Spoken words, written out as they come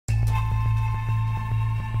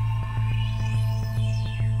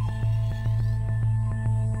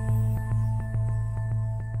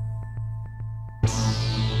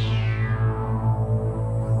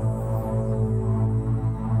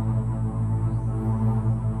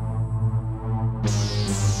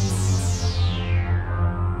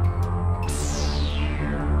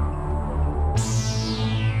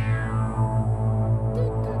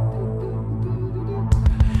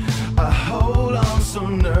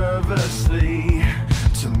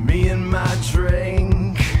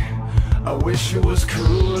she was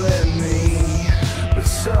cooling me, but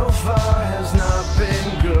so far has not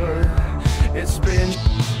been good. It's been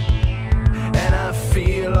and I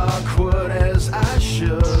feel awkward as I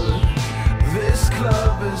should. This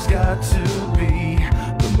club has got to be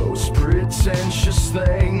the most pretentious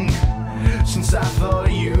thing since I thought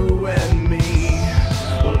you and me.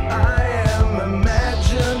 Well, I am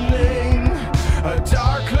imagining a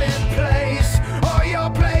dark lit place, or your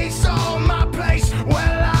place, or my place.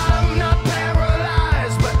 Well, I'm not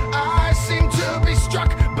paralyzed, but I seem to be struck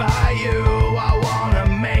by you. I wanna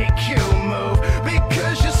make you move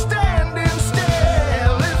because you're standing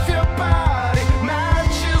still. If your body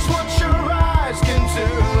matches what your eyes can do,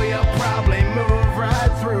 you'll probably move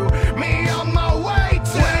right through me on my way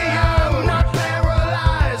to you. I'm not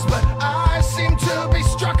paralyzed, but I seem to be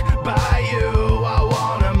struck by you. I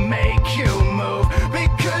wanna make you move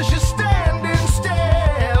because you're standing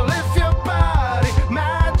still. If your body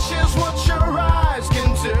matches what your eyes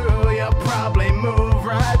can do, you'll probably move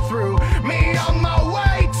right through me on my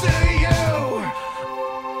way to you.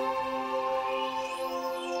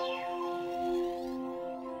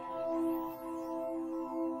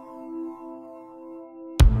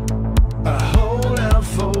 I hold out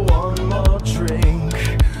for one more drink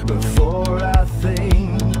before I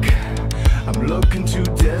think I'm looking too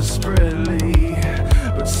desperately,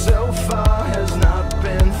 but so far has not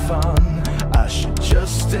been fun. I should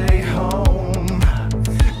just stay home.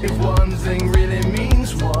 If one thing really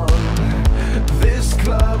means one, this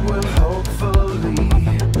club will hopefully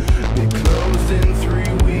be closed in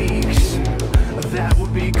 3 weeks. That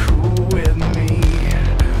would be cool with me.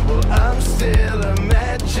 Well, I'm still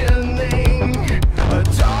imagining a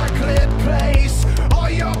dark lit place, or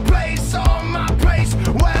your place, or my place.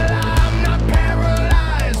 Well, I'm not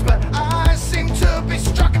paralyzed, but I seem to be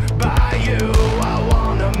struck by you. I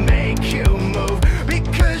wanna make you move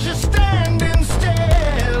because you're standing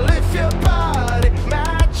still. If your body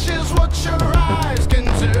matches what your eyes can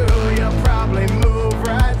do, you'll probably move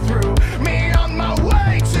right through me on my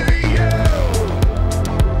way to you.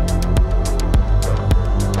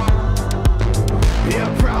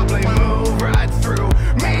 You'll probably move right through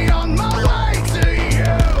me on my way to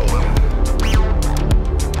you.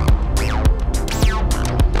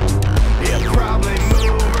 You'll probably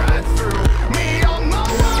move right through me on my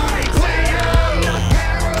way to you. I'm not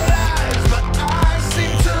paralyzed, but I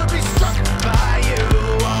seem to be struck by you.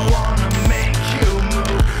 I wanna make you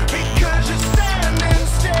move because you're standing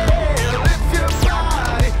still. If your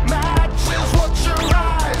body matches what your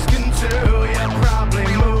eyes can do, you'll probably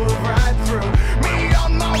move right through me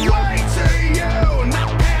on my way to you. Not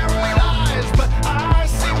paralyzed, but I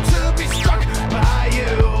seem to be struck by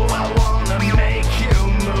you. I wanna make you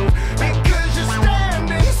move because you're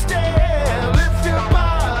standing still. If your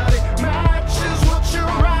body matches what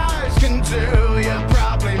your eyes can do, you'll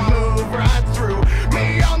probably move right through me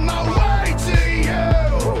on my way to you.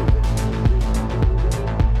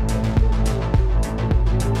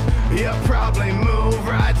 You'll probably move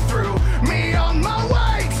right through me on my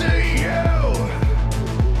way to you.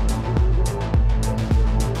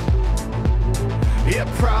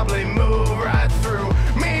 You'll probably move right through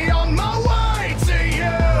me on my way to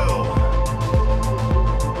you.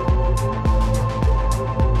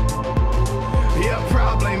 You'll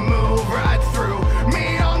probably move right through me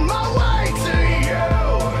on my way to you.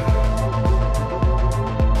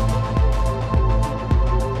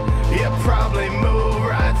 You'll probably move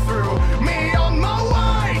right through me on my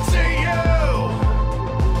way to you.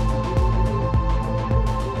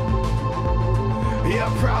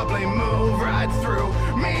 You'll probably move right through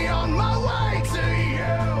me on my way.